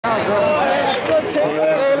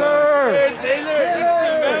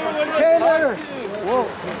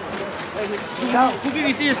out. Who can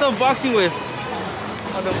you see yourself boxing with?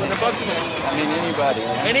 On the boxing match? I mean, anybody.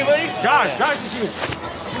 Anybody? Josh is here.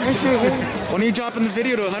 When are you dropping the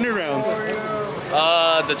video to 100 rounds?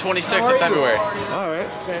 The 26th of February. All right.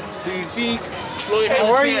 Okay. Do you speak? Blow your hands.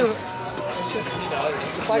 How are you?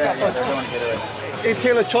 Hey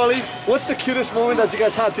Taylor, Charlie, what's the cutest moment that you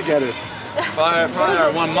guys had together? Probably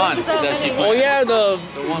our 1 month that she Oh yeah, the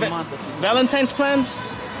 1 month. Valentine's plans.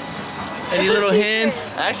 Any little hints?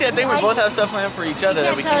 Actually, I think we both have stuff planned for each other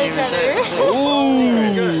that we can't even say.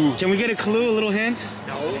 Ooh. Can we get a clue, a little hint?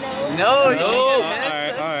 No. All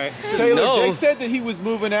right. Taylor, Jake said that he was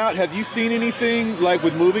moving out. Have you seen anything like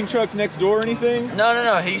with moving trucks next door or anything?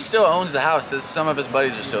 No. He still owns the house. Some of his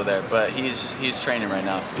buddies are still there, but he's training right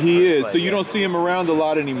now. He is. So you don't see him around a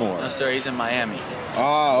lot anymore. No, sir. He's in Miami.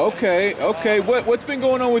 Ah, okay. What's been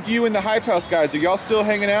going on with you and the Hype House guys? Are y'all still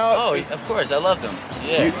hanging out? Oh, of course. I love them.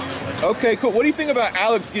 Yeah. Okay, cool. What do you think about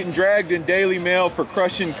Alex getting dragged in Daily Mail for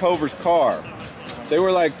crushing Cover's car? They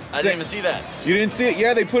were like... I didn't even see that. You didn't see it?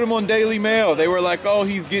 Yeah, they put him on Daily Mail. They were like, oh,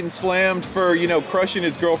 he's getting slammed for, crushing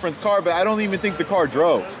his girlfriend's car, but I don't even think the car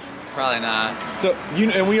drove. Probably not. So,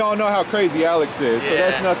 and we all know how crazy Alex is, so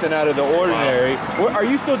that's nothing out of the ordinary. Wow. Are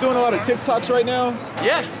you still doing a lot of TikToks right now?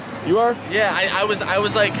 Yeah. You are? Yeah, I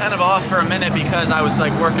was like kind of off for a minute because I was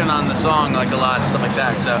like working on the song like a lot and stuff like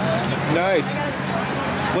that, so. Nice.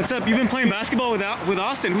 What's up? You've been playing basketball with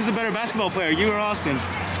Austin. Who's a better basketball player, you or Austin?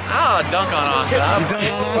 Oh, dunk on Austin.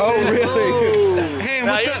 Oh, really? Hey,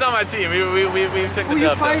 no, what's he up? was on my team. We took the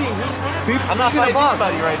dub. I'm not fighting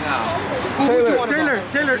anybody right now.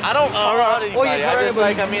 Taylor. I don't follow anybody. I just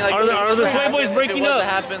like, are the Sway Boys breaking up? If it was to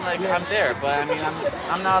happen, like, I'm there. But I mean,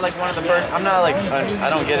 I'm not like one of the first. I'm not like, I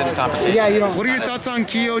don't get into competition. Yeah, you don't. What are your thoughts on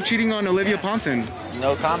Keo cheating on Olivia Ponton?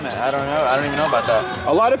 No comment. I don't know. I don't even know about that.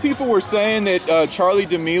 A lot of people were saying that Charlie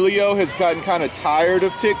D'Amelio has gotten kind of tired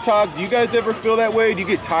of TikTok. Do you guys ever feel that way? Do you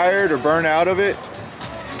get tired or burn out of it?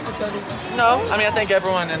 No, I mean, I think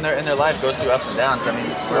everyone in their life goes through ups and downs. I mean,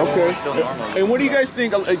 we're still normal. And what do you guys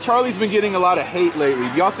think? Charlie's been getting a lot of hate lately.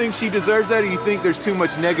 Do y'all think she deserves that, or you think there's too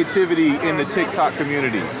much negativity in the TikTok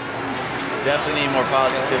community? Definitely need more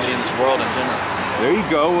positivity in this world in general. There you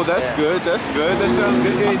go. Well, that's good. That sounds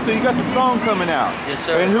good. And so you got the song coming out. Yes,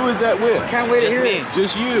 sir. And who is that with? Can't wait to Just hear me. it.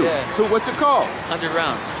 Just you. Yeah. What's it called? 100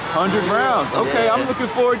 rounds. 100 rounds. Okay, Yeah. I'm looking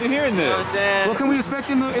forward to hearing You know what I'm this. saying? What can we expect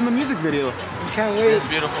in the music video? Can't wait. This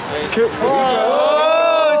beautiful face.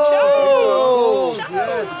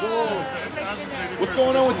 What's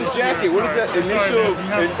going on with the jacket? What is that initial?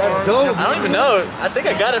 That's dope. I don't even know. I think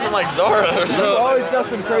I got it from like Zara or You something. always got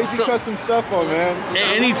some crazy custom stuff on, man.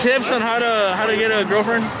 Any tips on how to get a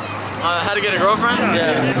girlfriend? How to get a girlfriend?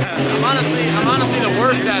 Yeah. I'm honestly the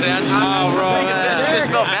worst at it. I'm bro, pretty good man. bitch. She just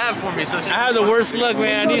felt bad for me, so she. I have the worst luck,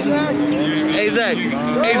 man. I need some. Hey Zach.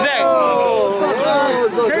 Hey Zach.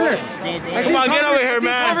 Taylor, Come on, get over here,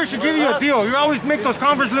 man. Converse should give you a deal. You always make those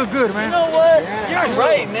Converse look good, man. You know what? You're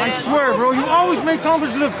right, man. I swear, bro. You always make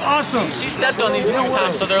Converse look awesome. She stepped on these a few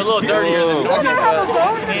times, so they're a little dirtier than normal.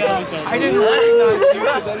 I didn't recognize you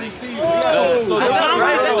because I didn't see you. Yeah. So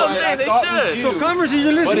Right, that's what I'm saying. They should. So Converse, you're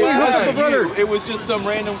But listening. it Hook up a wasn't brother. you. It was just some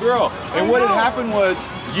random girl. And what had happened was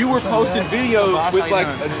you were posting videos with like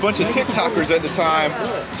a bunch of TikTokers at the time.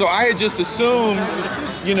 So I had just assumed,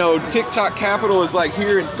 TikTok capital is like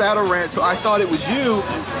here in Saddle Ranch. So I thought it was you,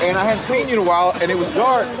 and I hadn't seen you in a while, and it was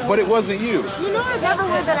dark, but it wasn't you. You know I'd never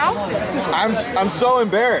wear that outfit. I'm so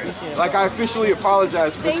embarrassed. Like I officially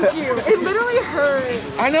apologize for Thank you. It literally hurt.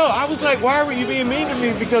 I know. I was like, why were you being mean to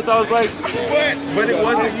me? Because I was like, what? But it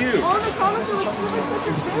wasn't you. All the comments were like, oh my such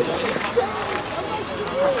a bitch.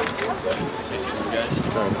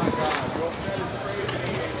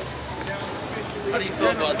 How do you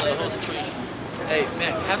feel about the whole situation? Hey,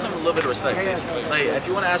 man, have some a little bit of respect, please. Like, if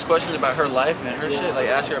you want to ask questions about her life and her shit, like,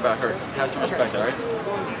 ask her about her. Have some respect, all right?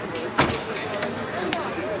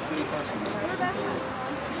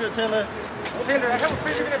 Taylor, I have a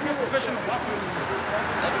feeling you're going to be a professional boxer.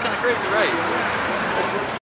 That'd be kind of crazy, right?